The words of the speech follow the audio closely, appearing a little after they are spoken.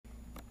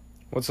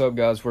What's up,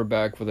 guys? We're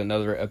back with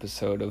another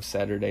episode of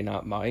Saturday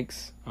Night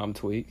Mics. I'm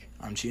Tweak.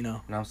 I'm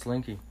Chino. And I'm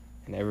Slinky.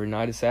 And every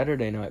night is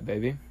Saturday night,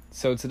 baby.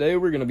 So today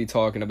we're going to be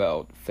talking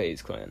about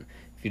FaZe Clan.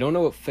 If you don't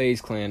know what FaZe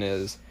Clan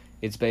is,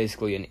 it's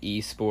basically an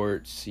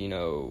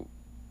esports,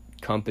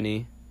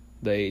 company.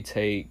 They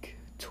take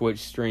Twitch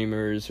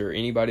streamers or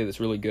anybody that's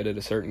really good at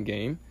a certain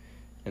game,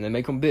 and they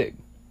make them big.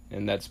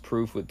 And that's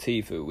proof with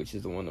Tfue, which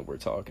is the one that we're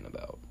talking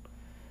about.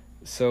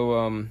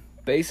 So,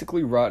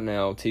 basically right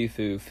now,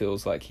 Tfue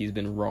feels like he's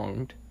been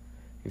wronged.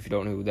 If you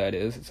don't know who that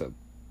is, it's a,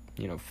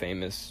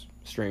 famous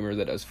streamer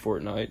that does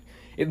Fortnite.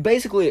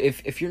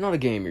 If you're not a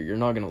gamer, you're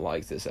not going to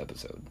like this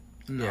episode.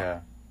 No. Yeah.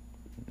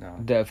 No.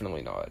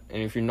 Definitely not.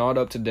 And if you're not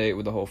up to date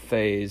with the whole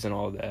FaZe and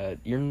all that,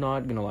 you're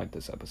not going to like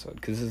this episode,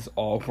 because this is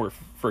all we're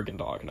freaking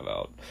talking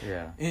about.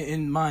 Yeah.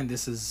 In mind,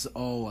 this is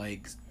all,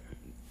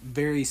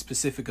 very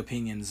specific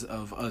opinions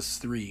of us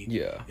three.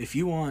 Yeah. If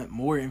you want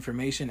more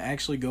information,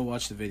 actually go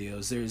watch the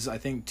videos. There's, I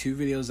think, 2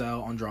 videos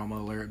out on Drama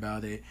Alert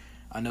about it.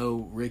 I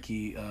know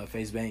Ricky,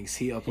 FaZe Banks,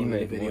 he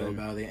uploaded a video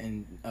about it.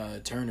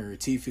 And Turner,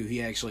 Tfue,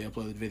 he actually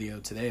uploaded a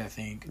video today, I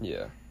think.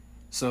 Yeah.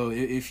 So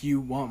if you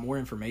want more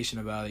information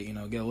about it, get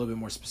a little bit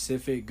more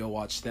specific, go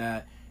watch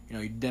that.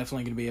 You're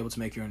definitely going to be able to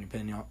make your own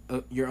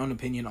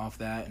opinion off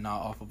that and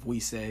not off of we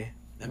say.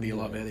 That'd be a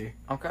lot better.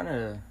 I'm kind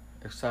of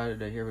excited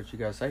to hear what you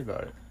guys say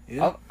about it.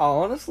 Yeah. I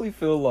honestly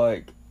feel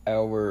like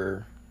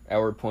our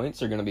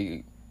points are going to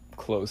be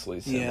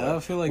closely similar. Yeah, I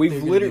feel like we've they're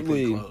gonna be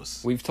pretty literally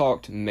close. we've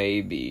talked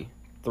maybe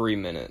 3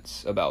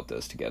 minutes about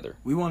this together.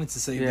 We wanted to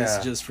save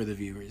this just for the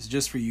viewers,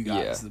 just for you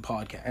guys, the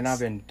podcast. And I've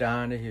been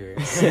dying to hear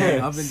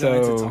it. I've been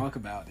dying to talk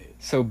about it.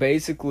 So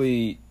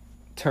basically,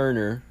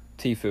 Turner,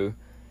 Tfue,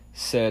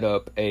 set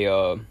up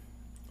a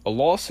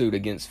lawsuit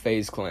against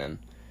FaZe Clan.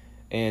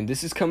 And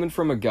this is coming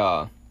from a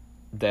guy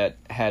that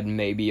had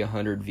maybe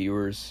 100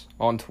 viewers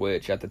on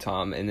Twitch at the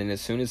time. And then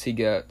as soon as he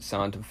got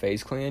signed to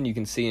FaZe Clan, you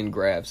can see in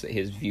graphs that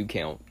his view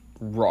count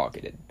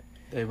rocketed.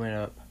 They went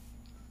up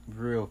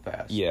real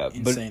fast. Yeah,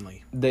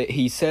 Insanely. But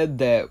he said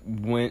that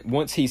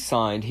once he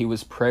signed, he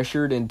was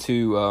pressured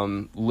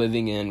into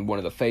living in one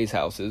of the FaZe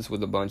houses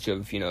with a bunch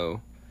of,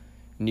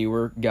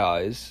 newer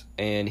guys.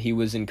 And he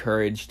was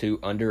encouraged to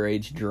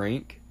underage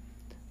drink,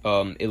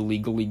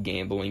 illegally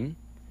gambling.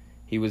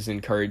 He was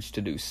encouraged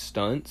to do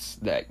stunts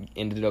that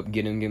ended up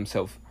getting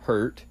himself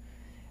hurt.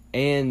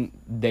 And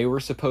they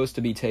were supposed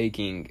to be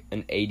taking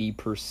an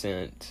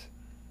 80%,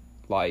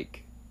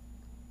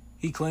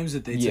 He claims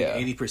that they took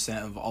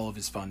 80% of all of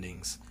his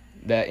fundings.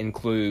 That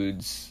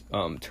includes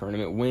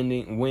tournament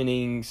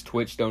winnings,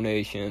 Twitch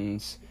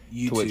donations,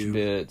 YouTube. Twitch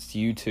bits,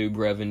 YouTube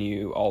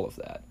revenue, all of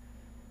that.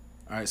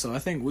 All right, so I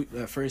think we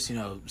at first,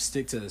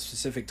 stick to the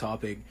specific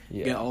topic,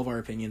 get all of our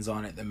opinions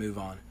on it, then move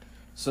on.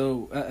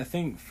 So I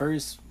think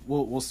first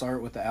we'll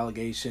start with the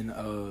allegation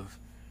of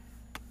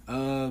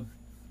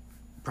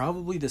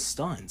probably the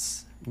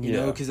stunts.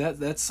 Because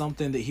that's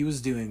something that he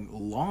was doing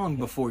long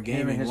before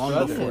gaming,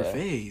 long before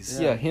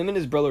FaZe. Yeah, him and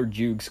his brother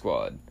Juke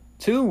Squad.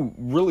 2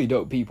 really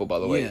dope people, by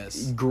the way.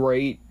 Yes.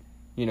 Great,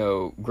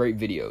 great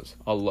videos.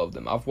 I love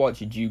them. I've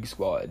watched Juke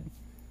Squad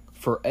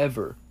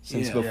forever,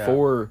 since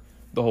before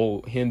the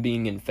whole him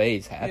being in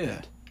FaZe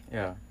happened.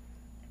 Yeah.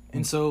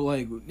 And so,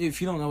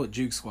 if you don't know what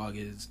Juke Squad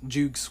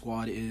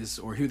is,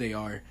 or who they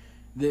are,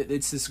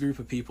 it's this group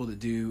of people that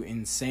do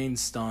insane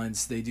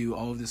stunts. They do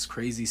all of this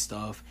crazy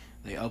stuff.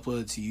 They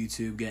upload it to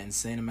YouTube, get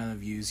insane amount of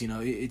views.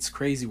 It's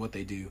crazy what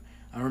they do.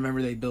 I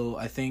remember they built,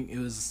 I think it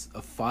was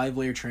a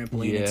 5-layer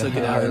trampoline and took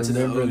it out into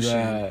the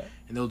ocean.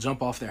 And they'll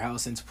jump off their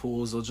house into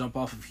pools. They'll jump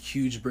off of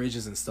huge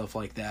bridges and stuff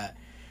like that.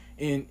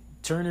 And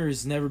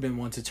Turner's never been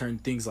one to turn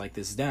things like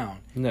this down.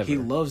 Never. He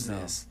loves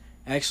this.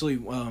 Actually,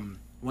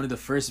 one of the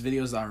first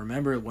videos I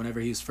remember, whenever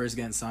he was first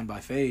getting signed by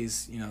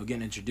FaZe,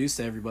 getting introduced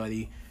to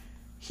everybody,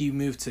 he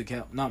moved to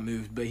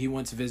he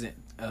went to visit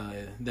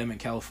them in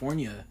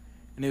California,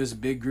 and it was a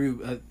big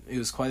group. It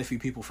was quite a few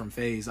people from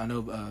FaZe. I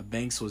know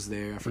Banks was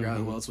there. I forgot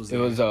who else was there.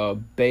 It was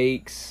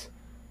Bakes,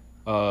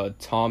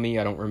 Tommy.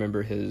 I don't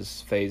remember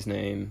his FaZe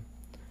name,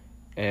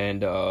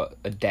 and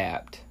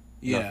Adapt.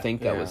 Yeah, and I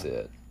think that was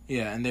it.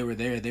 Yeah, and they were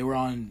there. They were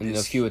on. And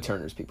a few of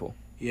Turner's people.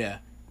 Yeah.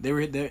 They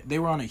were there. They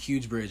were on a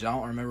huge bridge. I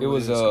don't remember. It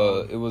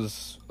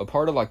was a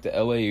part of the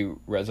LA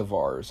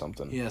Reservoir or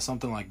something. Yeah,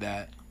 something like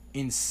that.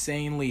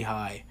 Insanely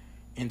high,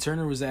 and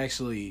Turner was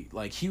actually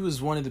he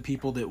was one of the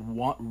people that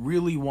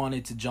really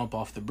wanted to jump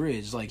off the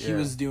bridge. He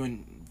was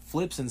doing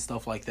flips and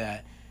stuff like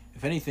that.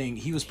 If anything,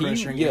 he was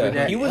pressuring.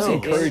 He was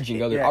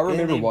encouraging others. I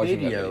remember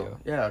watching that video.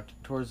 Yeah,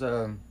 towards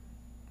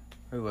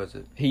who was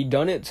it? He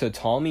done it to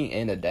Tommy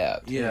and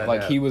Adapt.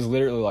 Yeah, he was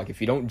literally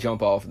if you don't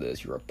jump off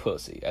this, you're a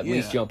pussy. At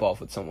least jump off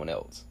with someone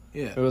else.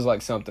 Yeah. It was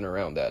something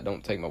around that.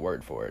 Don't take my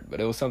word for it, but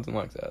it was something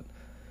like that.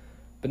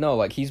 But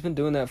no, he's been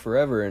doing that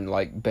forever, and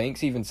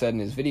Banks even said in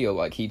his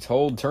video, he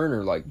told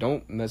Turner,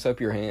 don't mess up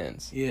your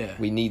hands. Yeah.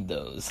 We need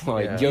those.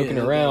 Joking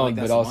around,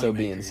 but also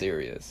being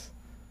serious.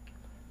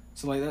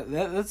 So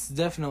that's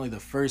definitely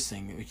the first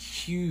thing, a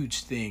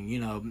huge thing,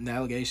 the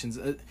allegations,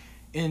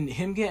 and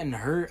him getting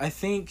hurt. I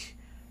think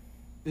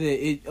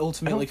it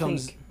ultimately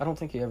comes. I don't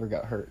think he ever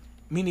got hurt.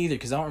 Me neither,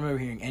 because I don't remember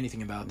hearing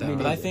anything about that. Me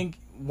But I neither. think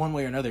one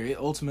way or another, it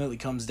ultimately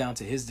comes down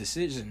to his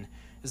decision.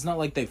 It's not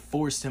like they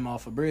forced him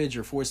off a bridge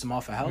or forced him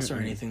off a house or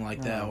anything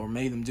like that, or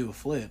made him do a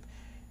flip.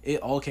 It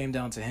all came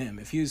down to him.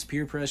 If he was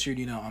peer pressured,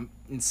 I'm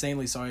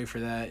insanely sorry for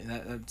that.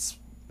 That's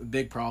a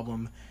big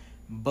problem.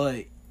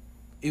 But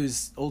it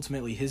was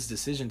ultimately his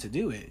decision to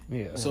do it.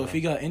 Yeah. So if he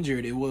got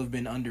injured, it would have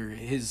been under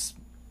his,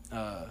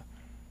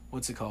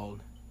 what's it called?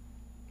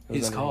 It was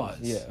His under cause.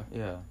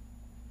 Yeah.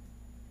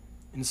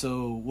 And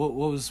so, what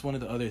was one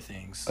of the other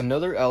things?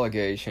 Another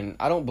allegation.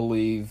 I don't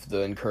believe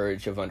the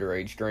encourage of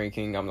underage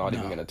drinking. I'm not No.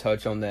 even going to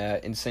touch on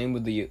that. And same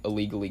with the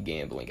illegally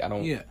gambling. I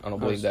don't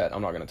believe that.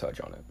 I'm not going to touch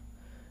on it.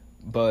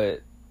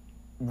 But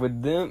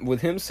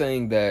with him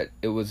saying that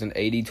it was an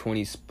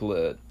 80-20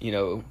 split,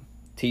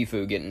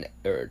 Tfue getting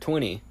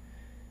 20,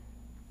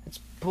 it's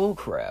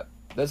bullcrap.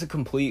 That's a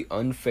complete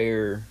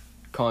unfair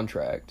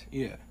contract.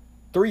 Yeah.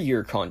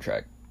 3-year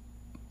contract,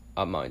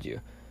 mind you.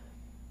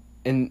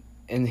 And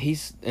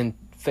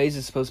FaZe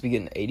is supposed to be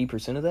getting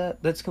 80% of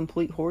that. That's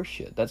complete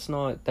horseshit. That's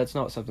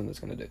not something that's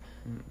going to do.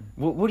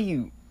 What do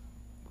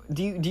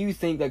you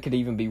think that could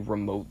even be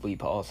remotely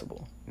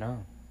possible?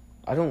 No.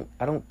 I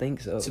don't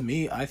think so. To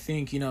me, I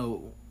think,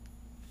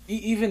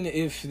 even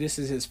if this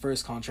is his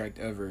first contract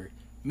ever,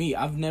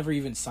 I've never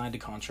even signed a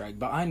contract,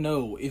 but I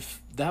know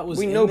if that was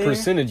we in know there,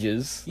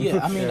 percentages. Yeah,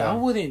 I mean, Yeah. I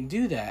wouldn't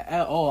do that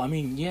at all. I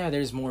mean, yeah,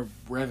 there's more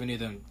revenue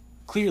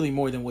clearly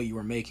more than what you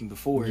were making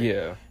before.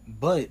 Yeah.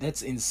 But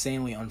that's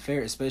insanely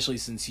unfair, especially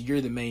since you're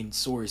the main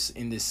source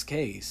in this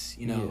case.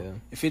 Yeah.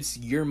 If it's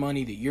your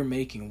money that you're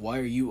making, why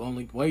are you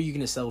going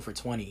to sell for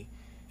 20?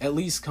 At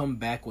least come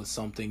back with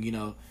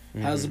something,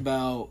 How's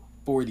about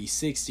 40,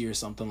 60 or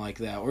something like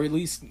that, or at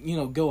least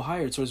go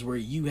higher towards where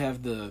you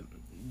have the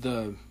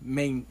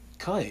main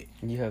cut,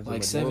 You have the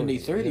like majority,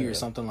 70-30 yeah. or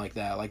something like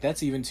that. Like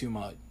that's even too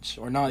much,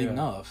 or not even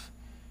enough.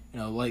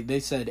 Like they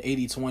said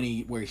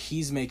 80-20 where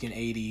he's making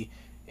 80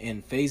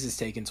 and FaZe is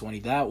taking 20.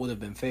 That would have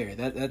been fair.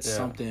 That's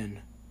something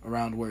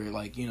around where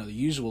the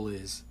usual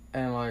is.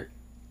 And like,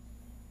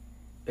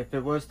 if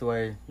it was the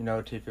way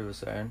Tfue was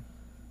saying,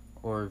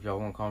 or if y'all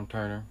want to call him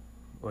Turner,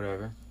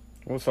 whatever.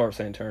 We'll start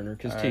saying Turner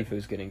because Alright.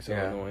 Tfue's getting so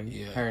annoying.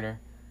 Yeah. Turner.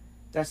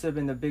 That's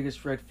been the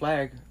biggest red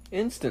flag.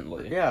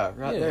 Instantly. Yeah,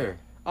 right Yeah. there.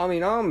 I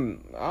mean,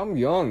 I'm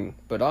young,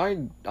 but I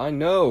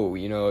know,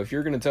 if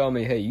you're gonna tell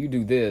me, hey, you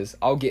do this,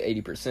 I'll get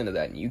 80% of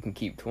that, and you can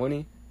keep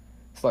 20.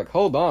 It's like,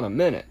 hold on a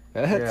minute,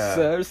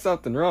 there's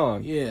something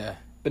wrong. Yeah.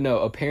 But no,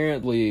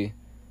 apparently,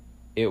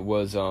 it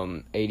was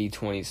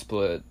 80-20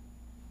 split,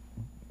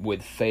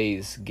 with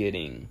FaZe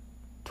getting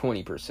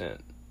 20%.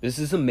 This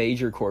is a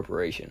major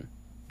corporation,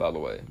 by the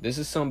way. This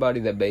is somebody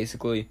that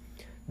basically,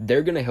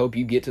 they're gonna help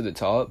you get to the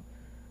top,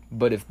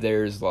 but if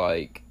there's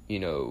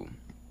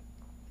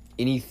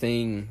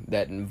anything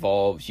that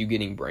involves you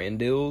getting brand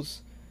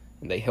deals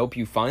and they help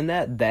you find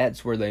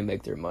that's where they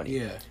make their money.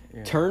 Yeah.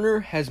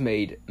 Turner has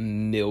made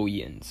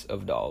millions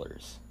of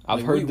dollars.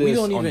 I've heard we this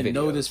don't on even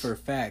know videos. this for a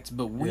fact,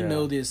 but we Yeah.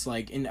 know this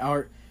in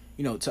our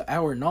to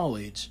our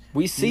knowledge.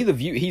 We see the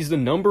view. He's the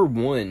number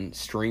one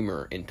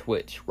streamer in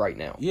Twitch right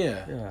now.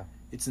 Yeah. Yeah.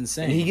 It's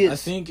insane. And he gets I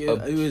think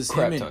a it was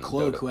crap him and ton of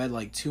Cloak Dota. who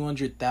had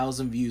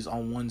 200,000 views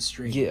on one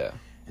stream. Yeah,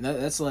 And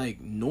that's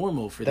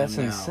normal for that's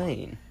them now.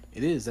 insane.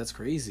 It is. That's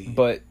crazy.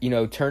 But,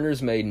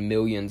 Turner's made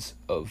millions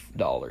of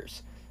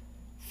dollars.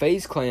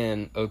 FaZe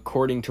Clan,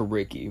 according to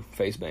Ricky,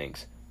 FaZe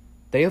Banks,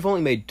 they have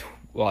only made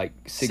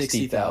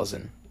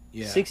 60,000.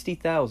 Yeah.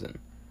 60,000.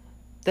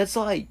 That's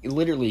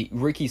literally,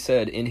 Ricky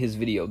said in his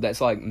video,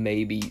 that's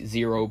maybe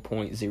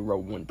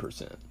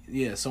 0.01%.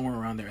 Yeah, somewhere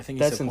around there. I think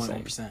he That's said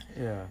insane. 0.1%.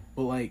 Yeah.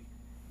 But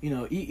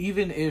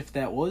even if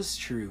that was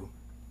true,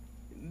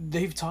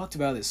 they've talked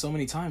about it so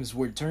many times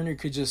where Turner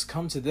could just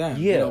come to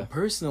them, Yeah.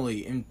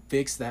 personally and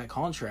fix that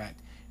contract.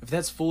 If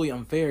that's fully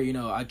unfair,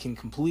 I can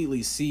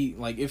completely see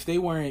if they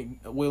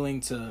weren't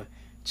willing to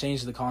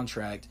change the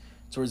contract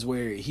towards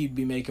where he'd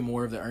be making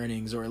more of the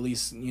earnings, or at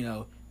least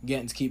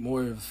getting to keep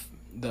more of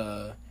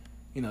the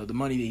the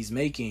money that he's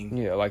making.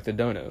 Yeah, like the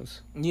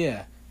donos.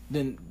 Yeah,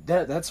 then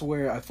that's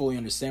where I fully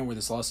understand where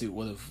this lawsuit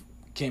would have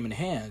came in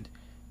hand.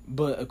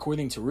 But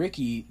according to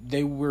Ricky,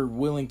 they were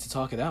willing to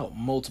talk it out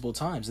multiple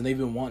times, and they've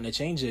been wanting to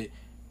change it,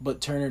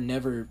 but Turner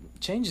never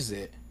changes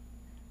it.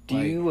 Do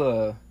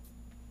you,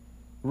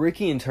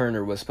 Ricky and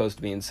Turner was supposed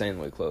to be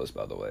insanely close,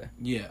 by the way.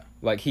 Yeah.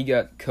 He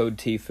got Code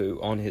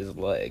Tfue on his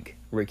leg.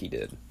 Ricky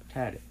did.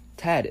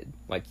 Tatted.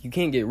 You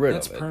can't get rid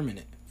That's of it.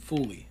 permanent,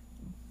 fully.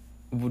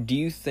 Do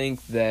you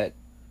think that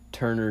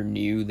Turner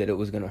knew that it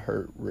was going to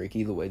hurt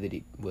Ricky the way that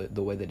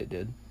it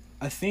did?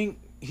 I think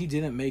he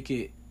didn't make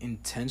it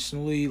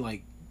intentionally,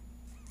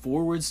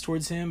 forwards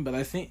towards him, but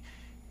I think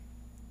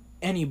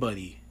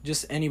anybody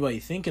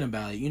thinking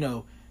about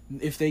it,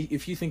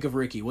 if you think of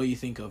Ricky, what do you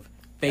think of?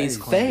 FaZe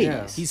Clan. FaZe.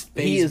 Yeah. He's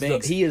FaZe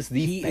Banks. He is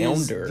the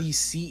founder. He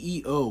is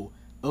the CEO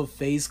of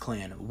FaZe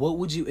Clan. What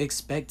would you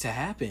expect to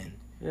happen?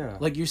 Yeah.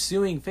 You're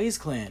suing FaZe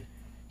Clan.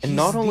 And He's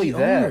not only the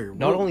that, owner.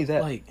 not only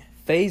that, Like,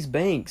 FaZe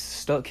Banks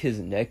stuck his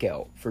neck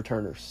out for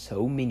Turner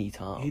so many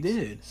times. he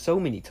did. So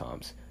many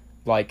times.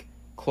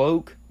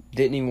 Cloak,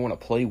 didn't even want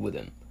to play with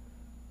him.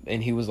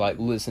 And he was like,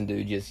 listen,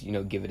 dude, just,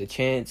 give it a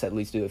chance. At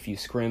least do a few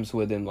scrims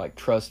with him. Like,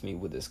 trust me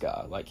with this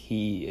guy. Like,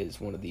 he is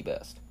one of the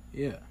best.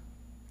 Yeah.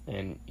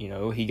 And,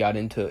 he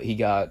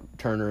got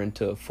Turner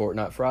into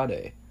Fortnite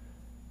Friday.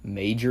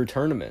 Major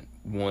tournament.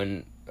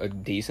 Won a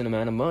decent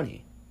amount of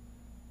money.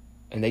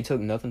 And they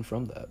took nothing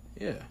from that.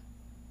 Yeah.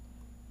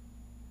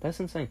 That's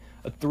insane.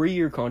 A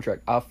 3-year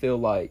contract. I feel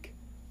like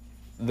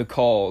the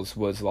cause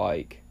was,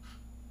 like,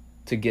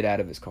 to get out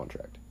of his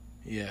contract.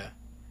 Yeah.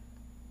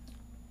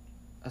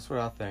 That's what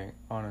I think,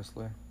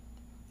 honestly.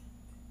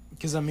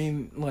 Because, I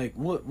mean, like,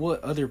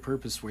 what other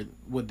purpose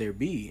would there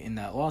be in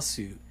that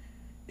lawsuit?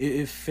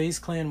 If FaZe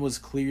Clan was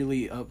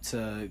clearly up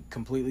to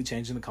completely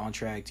changing the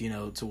contract,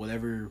 to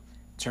whatever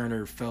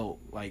Turner felt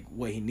like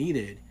what he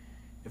needed,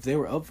 if they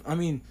were up, I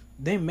mean,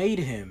 they made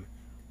him.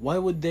 Why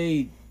would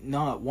they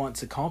not want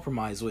to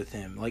compromise with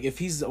him? Like, if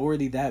he's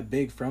already that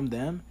big from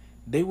them,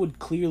 they would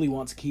clearly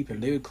want to keep him.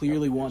 They would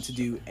clearly want to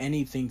do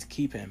anything to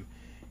keep him.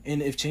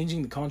 And if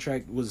changing the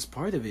contract was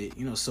part of it,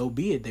 so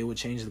be it. They would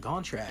change the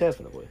contract.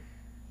 Definitely.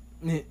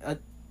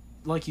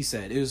 Like you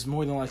said, it was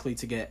more than likely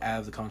to get out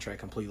of the contract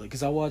completely.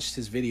 Because I watched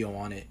his video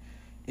on it,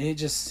 and it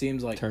just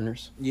seems like...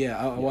 Turner's? Yeah,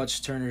 I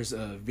watched Turner's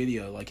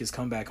video, like his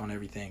comeback on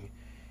everything.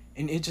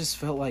 And it just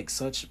felt like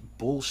such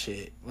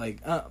bullshit.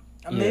 Like,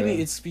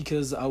 maybe it's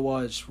because I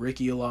watch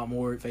Ricky a lot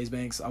more at FaZe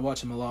Banks. I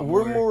watch him a lot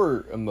more. We're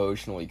more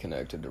emotionally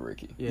connected to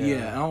Ricky.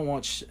 Yeah, I don't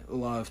watch a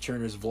lot of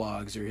Turner's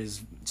vlogs or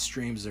his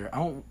streams. I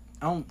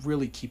don't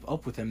really keep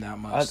up with him that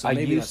much. So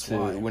maybe used that's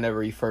why.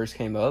 Whenever he first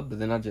came up, but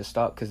then I just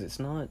stopped because it's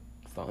not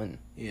fun.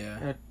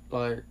 Yeah.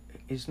 Like,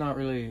 he's not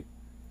really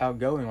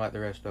outgoing like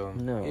the rest of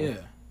them. No. Yeah.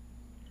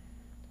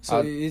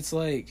 So it's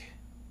like...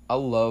 I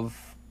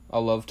love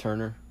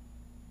Turner.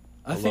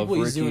 I think what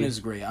he's Ricky. doing is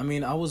great. I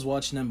mean, I was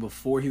watching him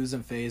before he was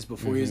in FaZe,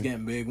 before he was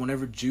getting big.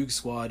 Whenever Juke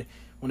Squad,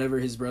 whenever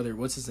his brother,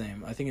 what's his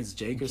name? I think it's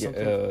Jake or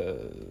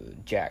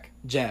something. Jack.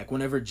 Jack.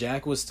 Whenever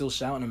Jack was still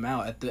shouting him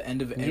out at the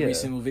end of every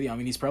single video. I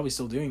mean, he's probably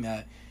still doing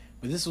that.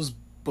 But this was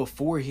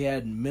before he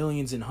had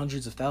millions and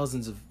hundreds of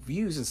thousands of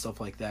views and stuff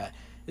like that.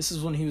 This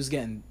is when he was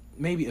getting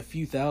maybe a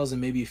few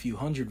thousand, maybe a few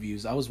hundred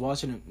views. I was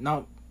watching him,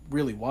 not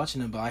really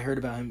watching him, but I heard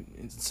about him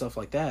and stuff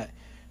like that.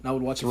 And I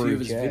would watch a few of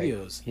his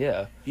videos.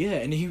 Yeah. Yeah,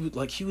 and he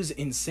was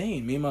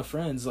insane. Me and my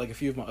friends, like a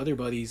few of my other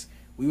buddies,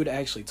 we would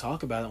actually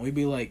talk about it. And we'd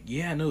be like,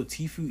 yeah, no,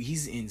 Tfue,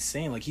 he's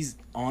insane. Like, he's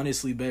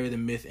honestly better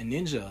than Myth and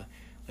Ninja.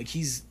 Like,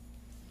 he's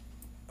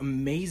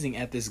amazing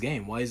at this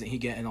game. Why isn't he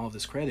getting all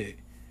this credit?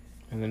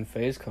 And then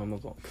FaZe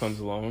comes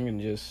along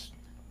and just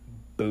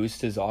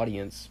boosts his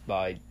audience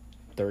by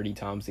 30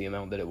 times the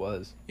amount that it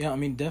was. Yeah, I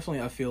mean,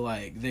 definitely I feel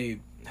like they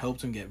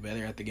helped him get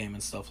better at the game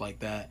and stuff like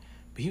that.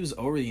 But he was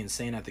already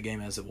insane at the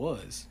game as it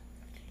was.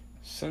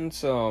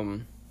 Since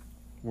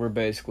we're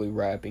basically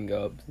wrapping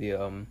up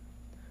the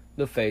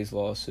FaZe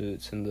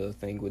lawsuits and the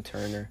thing with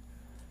Turner,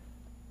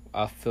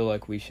 I feel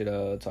like we should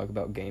talk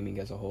about gaming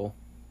as a whole.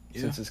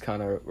 Yeah. Since it's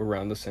kind of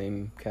around the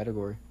same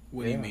category.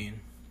 What do you mean?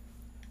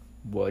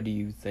 What do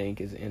you think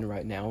is in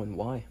right now and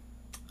why?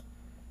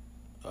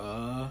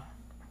 Well,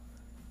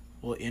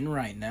 in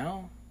right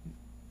now,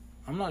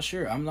 I'm not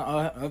sure.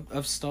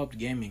 I've stopped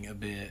gaming a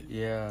bit.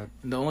 Yeah.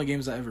 And the only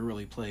games I ever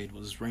really played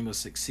was Rainbow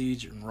Six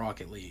Siege and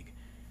Rocket League.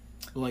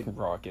 Like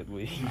Rocket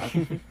League.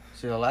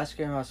 See, the last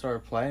game I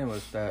started playing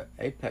was that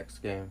Apex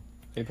game.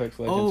 Apex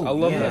Legends. I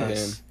love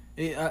that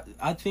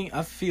game.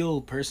 I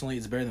feel personally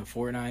it's better than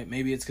Fortnite.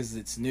 Maybe it's because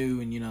it's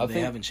new and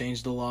they haven't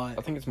changed a lot.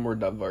 I think it's more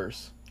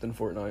diverse than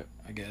Fortnite.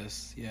 I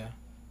guess, yeah.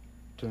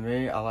 To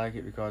me, I like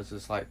it because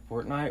it's like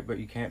Fortnite, but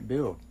you can't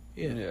build.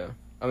 Yeah.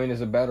 I mean,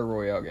 it's a battle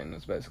royale game.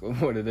 That's basically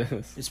what it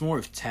is. It's more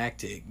of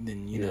tactic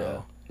than you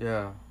know.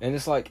 Yeah. And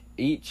it's like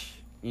each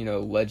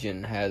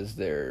legend has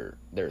their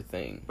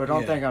thing. But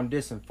don't think I'm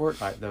dissing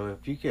Fortnite though.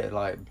 If you could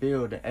like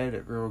build and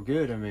edit real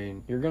good, I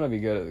mean, you're gonna be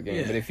good at the game.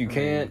 Yeah. But if you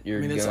can't,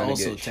 you're that's gonna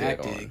also get shit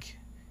on. tactic.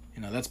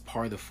 That's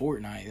part of the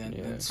Fortnite.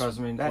 That's because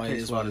I mean that why it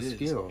takes is a lot what of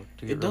it is. skill.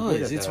 To get It real good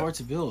does. at It's that. hard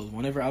to build.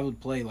 Whenever I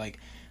would play, like,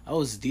 I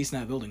was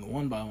decent at building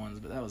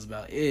 1x1s, but that was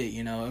about it.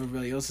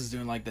 Everybody else is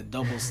doing like the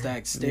double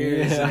stacked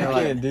stairs. Yeah, and I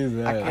like, can't do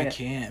that. I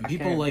can't. I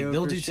People can't like do it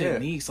they'll for do shit.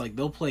 techniques like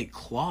they'll play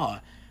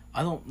claw.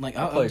 I don't like.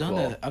 I play I've done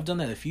claw. that. I've done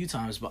that a few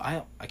times, but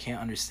I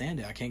can't understand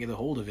it. I can't get a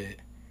hold of it.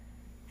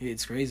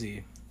 It's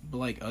crazy. But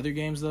like other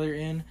games that are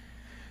in,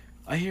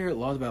 I hear a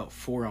lot about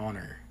For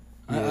Honor.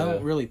 I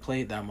don't really play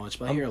it that much,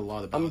 but I hear a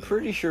lot about it. I'm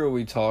pretty sure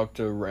we talked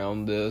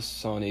around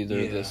this on either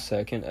Yeah. the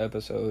second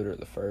episode or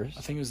the I first.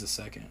 think it was the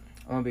second.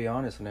 I'm gonna be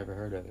honest, I never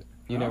heard of it.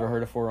 You never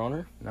heard of For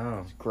Honor?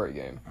 No. Great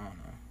game. I don't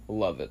know.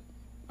 Love it.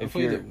 I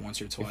played it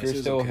once or twice. If you're It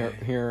was still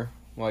okay. here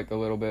like a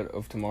little bit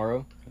of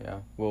tomorrow,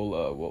 Yeah.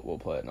 we'll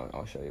play it and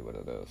I'll show you what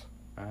it is.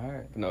 All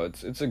right. But no,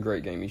 it's a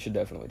great game. You should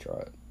definitely try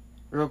it.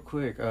 Real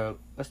quick,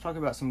 let's talk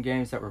about some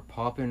games that were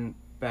popping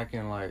back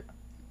in like,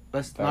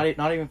 Back-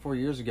 not even 4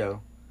 years ago.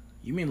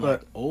 You mean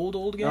But- like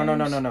old games? No,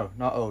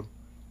 not old.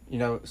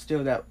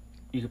 Still that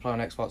you could play on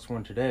Xbox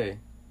One today,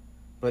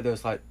 but there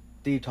was like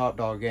the top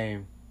dog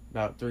game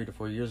about 3 to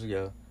 4 years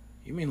ago.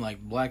 You mean like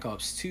Black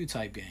Ops 2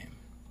 type game?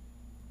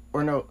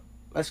 Or no,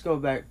 let's go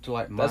back to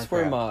like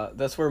Minecraft.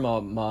 That's where my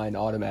mind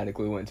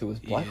automatically went to was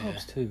Black Yeah.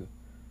 Ops 2.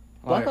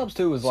 Black Ops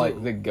 2 was so-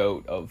 like the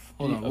GOAT of.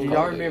 Hold on, Do hold y'all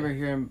on. remember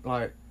hearing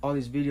like all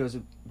these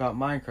videos about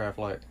Minecraft?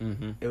 Like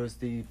Mm-hmm. it was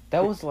the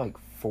That was like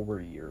 4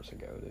 years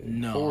ago, dude.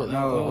 No, that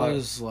no, like-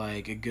 was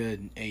like a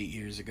good 8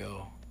 years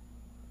ago.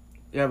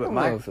 yeah, but I don't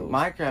know if it was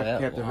Minecraft that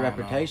kept the long.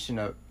 reputation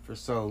up for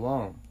so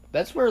long.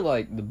 That's where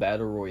like the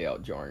battle royale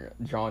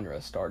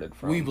genre started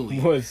from. We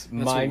believe. Was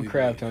That's what we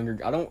Minecraft believe. Hunger.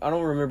 I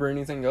don't remember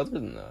anything other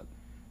than that.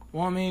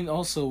 Well, I mean,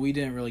 also we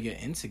didn't really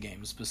get into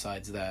games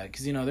besides that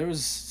because there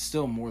was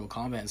still Mortal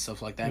Kombat and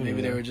stuff like that.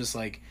 Maybe they Yeah. were just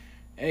like,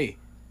 hey,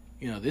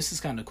 this is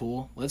kind of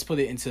cool. Let's put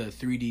it into a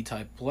 3D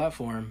type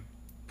platform,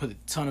 put a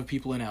ton of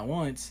people in at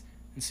once,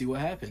 and see what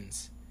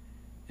happens.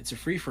 It's a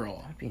free for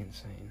all. That'd be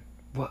insane.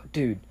 What,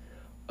 dude?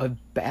 A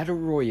battle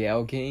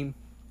royale game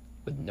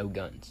with no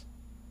guns.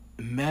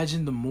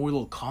 Imagine the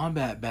Mortal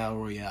Kombat battle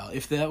royale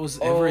if that was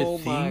ever a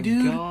thing,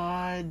 dude.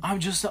 God. I'm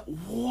just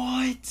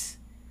what?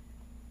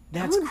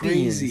 That That's would be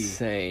crazy.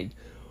 insane.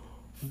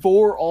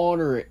 For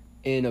Honor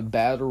in a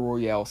battle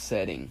royale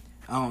setting.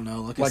 I don't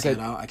know. Like I Like said,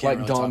 a- I can't like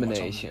really talk much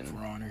Domination. on For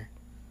Honor.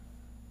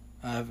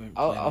 I haven't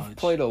played I've much.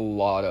 played a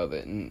lot of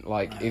it, and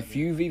like I if haven't.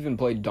 you've even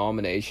played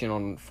Domination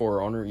on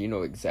For Honor, you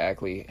know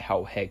exactly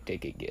how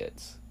hectic it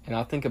gets. And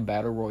I think a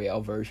battle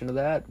royale version of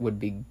that would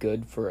be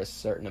good for a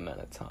certain amount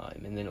of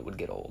time, and then it would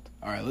get old.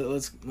 All right,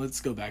 let's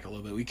go back a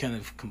little bit. We kind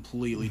of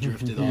completely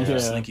drifted off Yeah.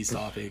 Slinky's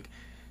topic.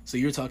 So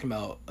you're talking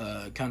about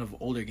kind of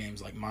older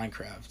games like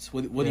Minecraft.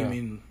 What do you Yeah.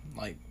 mean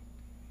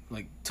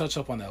like touch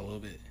up on that a little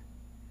bit?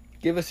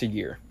 Give us a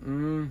year.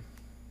 Mm,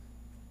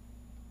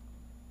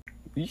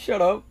 You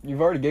shut up. You've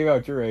already gave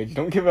out your age.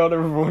 Don't give out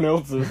everyone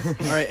else's. All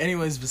right.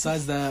 Anyways,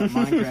 besides that,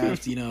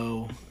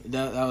 Minecraft.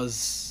 That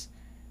was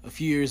a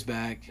few years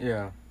back.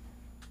 yeah.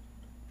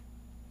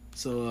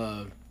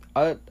 So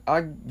I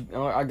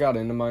got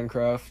into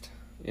Minecraft.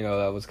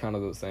 That was kind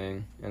of the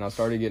thing, and I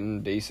started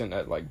getting decent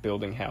at like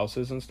building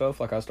houses and stuff.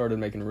 Like I started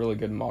making really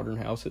good modern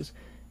houses,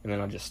 and then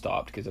I just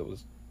stopped because it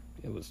was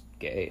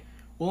gay.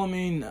 well, I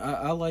mean,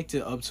 I liked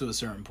it up to a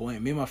certain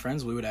point. Me and my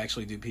friends, we would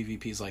actually do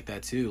PvPs like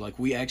that too. Like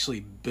we actually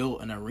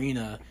built an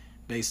arena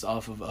based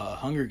off of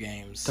Hunger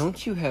Games.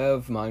 Don't you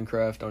have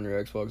Minecraft on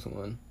your Xbox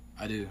One?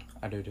 I do.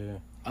 I do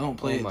too. I don't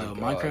play it my though.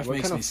 God. Minecraft what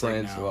makes kind me of sick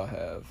friends now. do I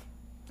have?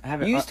 I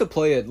haven't. You used to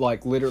play it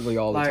like literally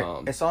all the like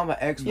time. it's on my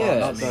Xbox,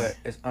 Yeah. but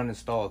it's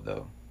uninstalled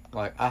though.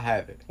 Like I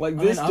have it. Like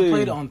I this mean, dude. I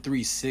played on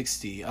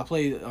 360. I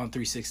played on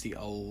 360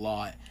 a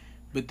lot,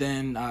 but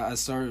then I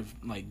started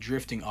like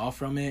drifting off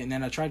from it, and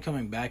then I tried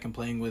coming back and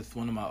playing with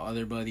one of my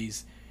other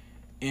buddies,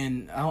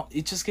 and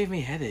it just gave me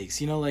headaches.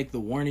 Like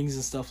the warnings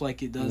and stuff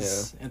like it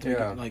does.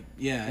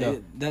 Yeah.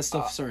 No. That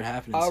stuff started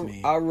happening to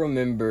me. I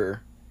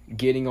remember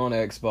getting on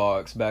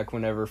Xbox back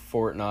whenever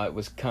Fortnite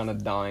was kind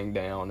of dying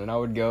down, and I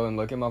would go and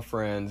look at my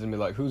friends and be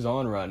like, "Who's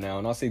on right now?"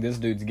 And I see this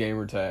dude's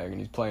gamer tag, and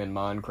he's playing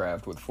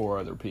Minecraft with 4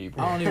 other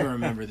people. I don't even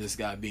remember this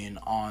guy being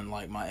on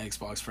like my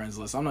Xbox friends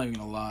list. I'm not even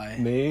gonna lie.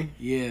 Me,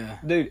 Yeah,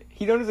 dude,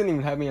 he doesn't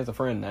even have me as a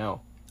friend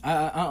now.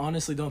 I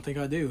honestly don't think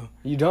I do.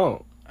 You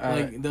don't.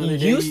 Like the You other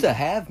day, used to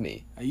have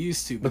me I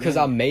used to but because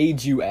then- I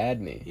made you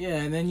add me. Yeah,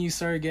 and then you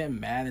started getting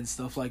mad and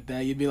stuff like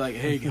that. You'd be like,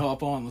 "Hey,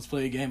 hop on, let's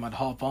play a game." I'd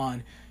hop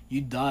on.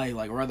 You'd die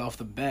like right off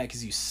the bat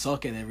because you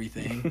suck at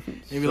everything.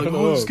 They'd be like, Shut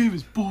 "Oh, this up. game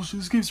is bullshit.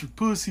 This game's for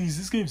pussies.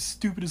 This game's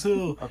stupid as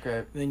hell."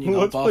 Okay, Then you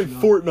Let's hop play off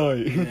and go,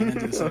 Fortnite. yeah, and then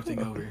do the same thing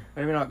over.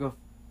 maybe not go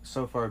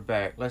so far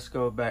back. Let's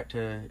go back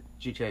to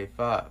GTA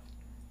 5.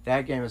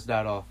 That game has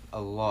died off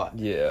a lot.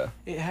 Yeah.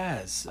 It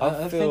has. I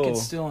I think feel-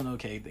 it's still an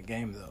okay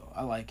game though.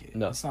 I like it.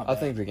 No, it's not I bad.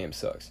 think the game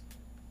sucks.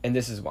 And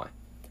this is why.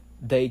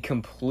 They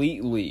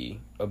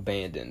completely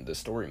abandoned the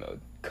story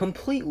mode.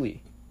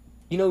 Completely.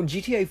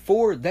 GTA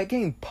 4, that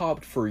game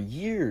popped for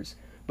years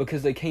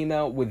because they came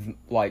out with,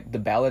 like, The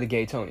Ballad of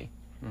Gay Tony.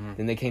 Mhm.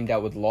 Then they came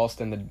out with Lost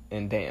and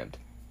Damned.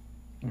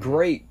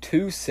 Great,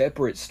 2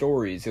 separate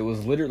stories. It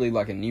was literally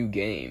like a new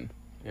game.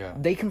 Yeah.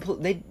 They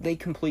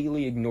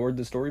completely ignored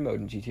the story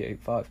mode in GTA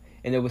 5.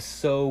 And there was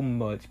so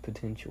much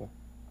potential.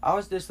 I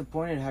was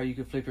disappointed how you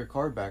could flip your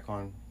car back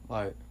on,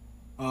 like,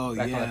 Oh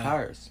back on the yeah,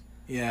 tires.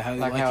 yeah. How,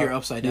 Like like how- you're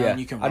upside down, Yeah,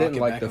 you can I rock didn't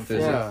it like back the and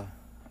physics. forth. Yeah.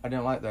 I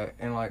didn't like that.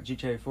 And, like,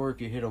 GTA 4, if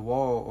you hit a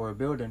wall or a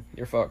building,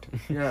 You're fucked.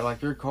 yeah,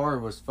 like, your car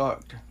was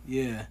fucked.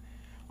 Yeah.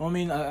 Well, I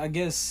mean, I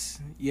guess,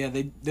 yeah,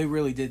 they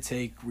really did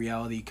take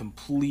reality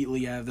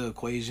completely out of the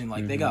equation.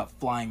 Like, they Mhm. got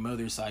flying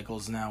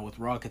motorcycles now with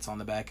rockets on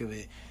the back of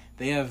it.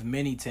 They have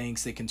mini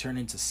tanks that can turn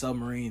into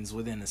submarines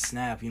within a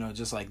snap,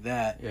 just like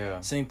that. Yeah.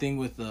 Same thing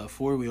with the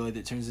four-wheeler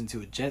that turns into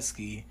a jet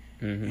ski.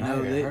 Mm-hmm. I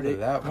haven't heard of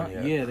that one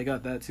yet. Yeah, they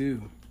got that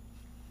too.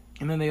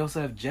 And then they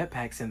also have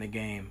jetpacks in the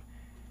game.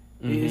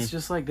 Mhm. It's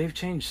just like they've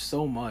changed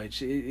so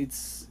much.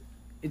 It's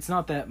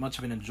not that much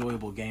of an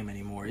enjoyable game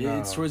anymore. No.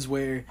 It's towards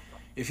where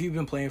if you've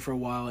been playing for a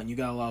while and you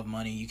got a lot of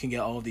money, you can get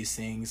all of these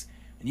things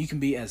and you can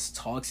be as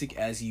toxic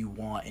as you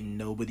want and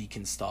nobody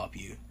can stop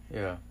you.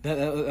 Yeah.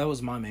 That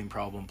was my main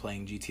problem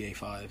playing GTA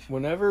 5.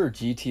 Whenever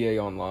GTA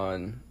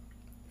Online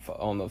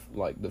on the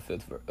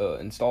 5th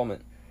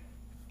installment,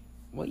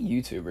 What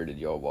YouTuber did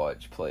y'all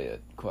watch play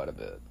it quite a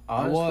bit?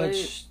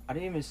 Honestly, I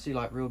didn't even see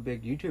like real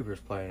big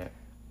YouTubers playing it.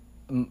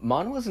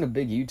 Mine wasn't a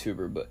big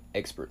YouTuber, but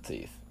Expert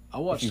Thief. I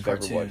watched if you've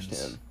cartoons. ever watched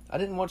him. I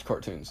didn't watch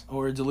cartoons.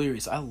 Or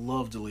Delirious. I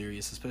love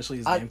Delirious, especially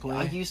his gameplay.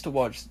 I used to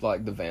watch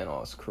like the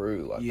Vanoss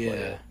crew play Yeah.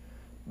 it.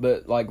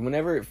 But like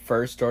whenever it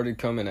first started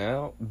coming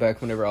out,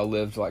 back whenever I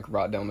lived like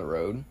right down the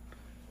road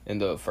in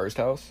the first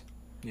house.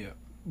 Yeah.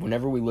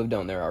 Whenever we lived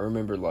down there, I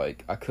remember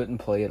like I couldn't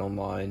play it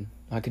online.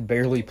 I could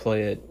barely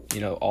play it,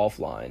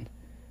 offline.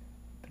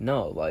 But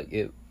no, like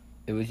it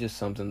was just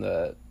something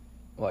that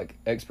like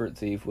Expert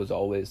Thief was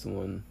always the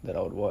one that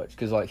I would watch,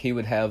 cuz like he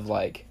would have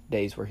like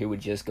days where he would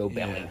just go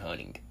bounty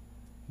hunting.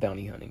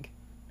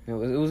 It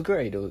was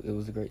great. It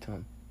was a great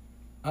time.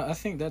 I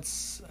think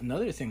that's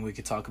another thing we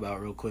could talk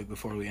about real quick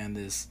before we end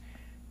this.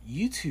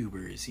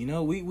 YouTubers,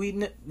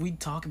 we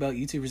talk about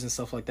YouTubers and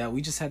stuff like that.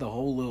 We just had a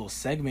whole little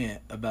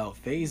segment about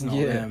FaZe and all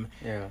them.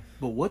 Yeah.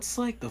 But what's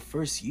like the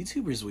first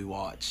YouTubers we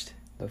watched?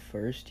 The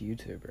first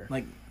YouTuber.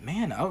 Like,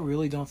 man, I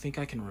really don't think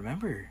I can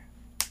remember.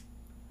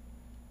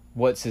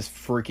 What's his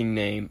freaking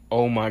name?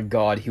 Oh my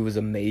god, he was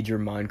a major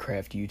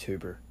Minecraft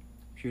YouTuber.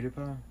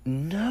 PewDiePie?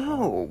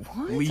 No,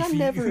 what?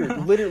 Leafy. I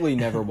literally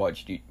never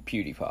watched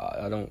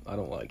PewDiePie. I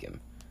don't like him.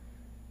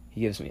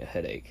 He gives me a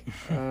headache.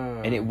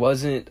 And it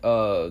wasn't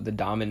the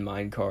Diamond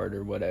Minecart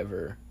or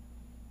whatever.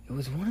 It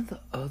was one of the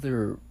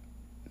other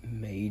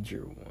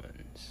major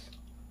ones.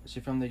 Is he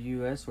from the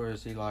U.S. or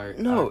is he like...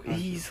 No,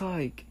 he's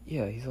like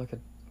a...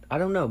 I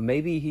don't know,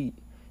 maybe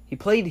he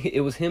played...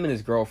 It was him and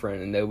his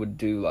girlfriend, and they would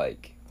do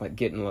like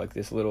get in like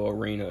this little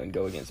arena and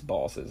go against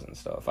bosses and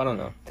stuff. I don't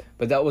know.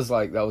 But that was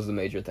the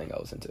major thing I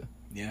was into.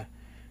 Yeah.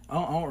 I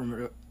don't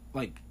remember...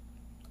 Like,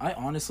 I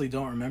honestly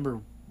don't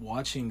remember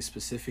watching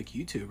specific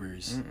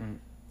YouTubers.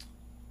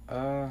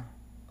 I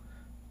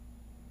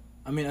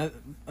mean,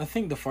 I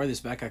think the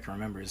farthest back I can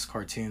remember is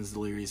cartoons,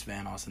 Delirious,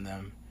 Vanoss, and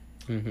them.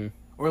 Mm-hmm.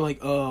 Or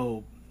like,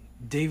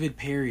 David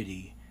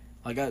Parody.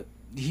 Like,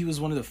 he was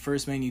one of the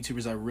first main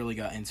YouTubers I really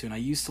got into, and I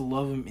used to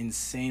love him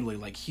insanely.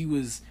 Like, he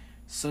was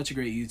such a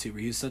great YouTuber.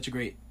 He was such a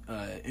great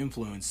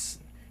influence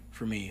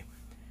for me.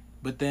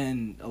 But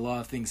then a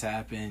lot of things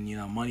happen.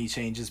 Money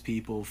changes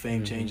people,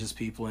 fame changes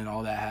people, and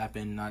all that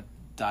happened. And I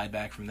died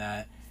back from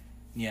that.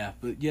 Yeah,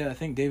 but yeah, I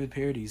think David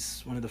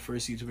Parody's one of the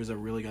first YouTubers I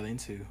really got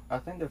into. I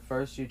think the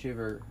first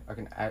YouTuber I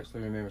can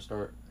actually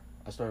remember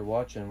I started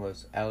watching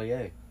was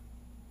Ali-A.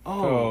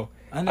 Oh,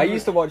 I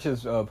used to watch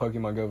his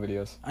Pokemon Go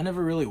videos. I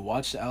never really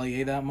watched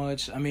Ali-A that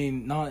much. I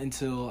mean, not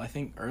until I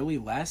think early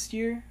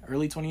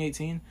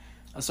 2018.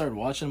 I started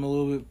watching him a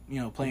little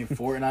bit, playing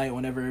Fortnite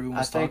whenever everyone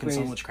was talking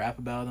so much crap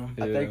about him.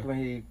 I think when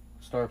he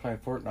started playing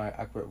Fortnite,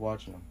 I quit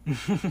watching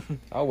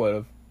him. I would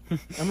have.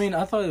 I mean,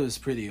 I thought it was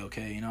pretty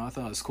okay, I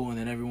thought it was cool, and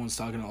then everyone's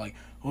talking like,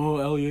 oh,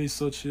 LEA's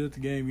such shit at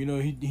the game,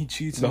 he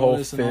cheats the and all whole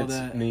this and all Fitz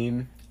that.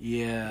 meme.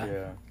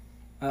 Yeah.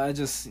 I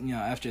just,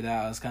 after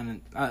that, I was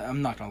kind of,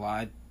 I'm not gonna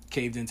lie, I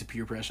caved into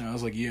peer pressure, and I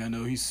was like, yeah,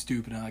 no, he's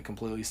stupid, and I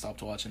completely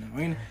stopped watching him. I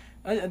mean,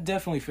 I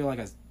definitely feel like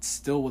I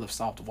still would have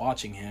stopped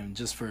watching him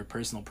just for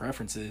personal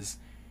preferences,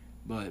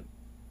 but,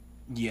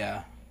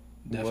 yeah,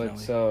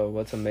 definitely.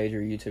 What's a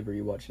major YouTuber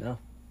you watch now?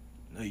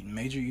 A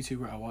major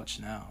YouTuber I watch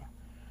now?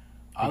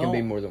 It can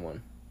be more than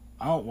one.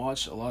 I don't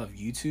watch a lot of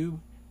YouTube,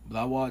 but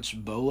I watch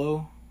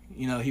Bolo.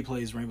 He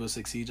plays Rainbow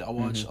Six Siege. I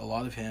watch a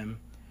lot of him.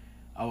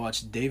 I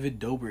watch David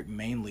Dobrik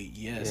mainly.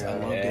 Yes, I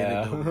love David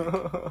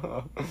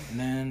Dobrik. And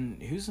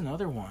then, who's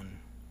another one?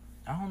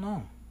 I don't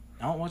know.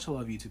 I don't watch a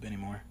lot of YouTube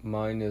anymore.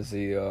 Mine is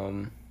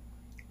the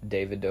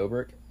David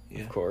Dobrik,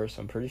 Yeah. of course.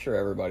 I'm pretty sure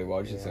everybody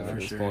watches him at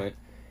this sure. point.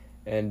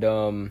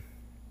 And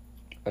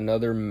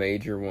another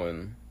major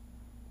one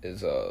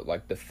is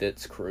like the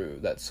Fitz crew,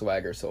 that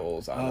Swagger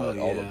Souls, all of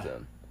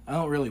them. I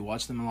don't really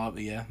watch them a lot,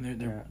 but yeah,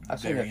 they're I've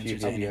seen very a few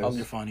entertaining. videos.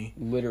 They're funny.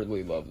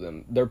 Literally love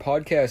them. Their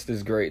podcast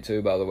is great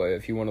too, by the way.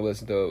 If you want to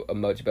listen to a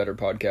much better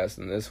podcast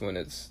than this one,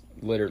 it's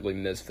literally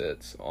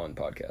Misfits on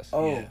podcast.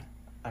 Oh, Yeah.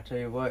 I tell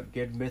you what,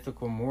 Good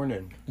Mythical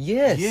Morning.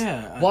 Yes.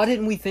 Yeah. Why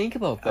didn't we think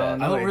about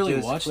that? I don't it really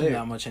just watch them clicked.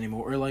 that much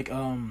anymore. Or like,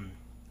 man,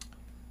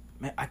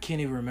 I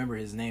can't even remember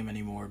his name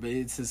anymore, but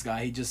it's this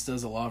guy. He just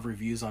does a lot of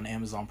reviews on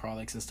Amazon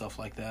products and stuff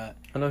like that.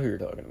 I know who you're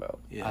talking about.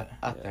 Yeah.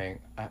 I think.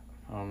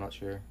 I'm not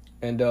sure.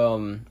 And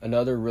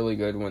another really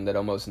good one that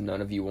almost none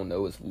of you will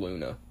know is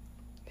Luna.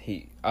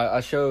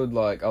 I showed,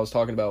 like, I was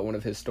talking about one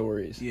of his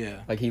stories.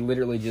 Yeah. Like, he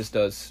literally just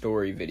does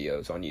story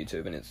videos on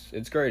YouTube, and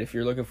it's great. If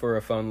you're looking for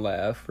a fun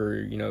laugh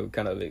or,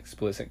 kind of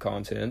explicit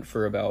content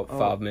for about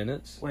 5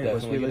 minutes. Wait,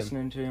 was we get him.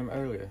 listening to him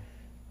earlier?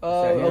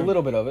 A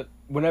little bit of it.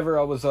 Whenever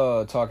I was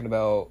talking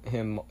about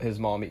his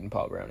mom eating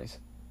pot brownies.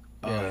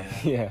 Oh, Yeah.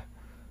 yeah. Yeah.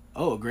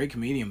 Oh, a great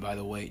comedian, by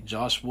the way.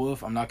 Josh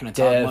Wolf. I'm not going to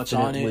talk much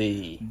on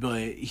it,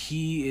 but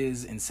he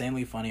is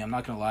insanely funny. I'm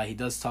not going to lie. He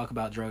does talk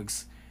about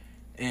drugs,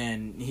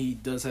 and he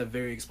does have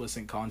very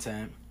explicit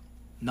content.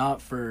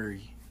 Not for...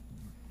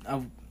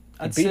 I'd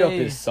He beat up say-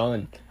 his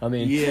son. I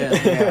mean... Yeah.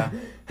 Yeah.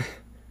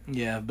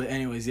 Yeah, but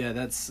anyways, yeah,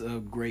 that's a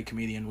great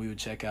comedian we would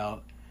check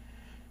out.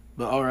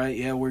 But alright,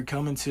 yeah, we're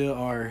coming to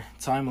our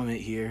time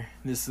limit here.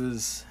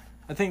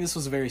 I I think this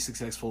was a very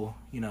successful,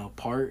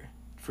 part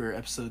for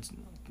episode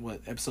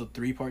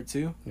 3, part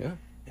 2. Yeah.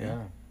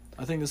 Yeah.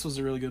 I think this was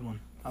a really good one.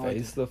 I liked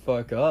Face it. the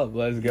fuck up.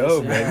 Let's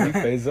go, Yes, baby.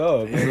 Face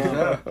up. Face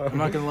up. I'm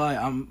not gonna lie.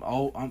 I'm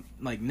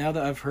like, now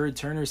that I've heard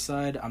Turner's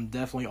side, I'm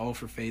definitely all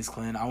for FaZe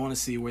Clan. I want to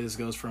see where this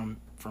goes from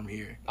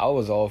here. I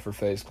was all for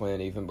FaZe Clan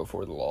even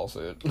before the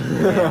lawsuit.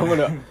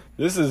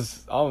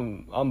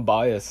 I'm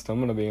biased. I'm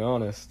gonna be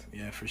honest.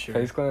 Yeah, for sure.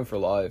 FaZe Clan for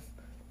life.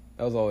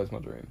 That was always my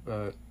dream.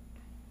 But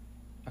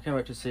I can't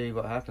wait to see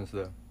what happens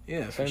though.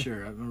 Yeah, for Same.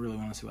 sure. I really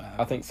want to see what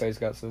happens. I think FaZe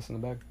got this in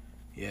the bag.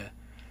 Yeah.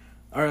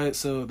 All right,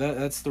 so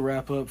that's the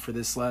wrap up for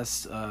this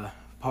last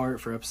part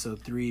for episode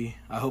 3.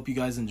 I hope you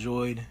guys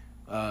enjoyed.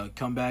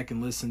 Come back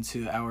and listen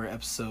to our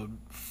episode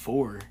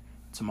 4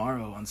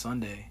 tomorrow on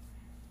Sunday.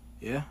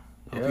 Yeah.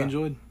 Hope you Yeah.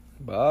 enjoyed.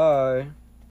 Bye.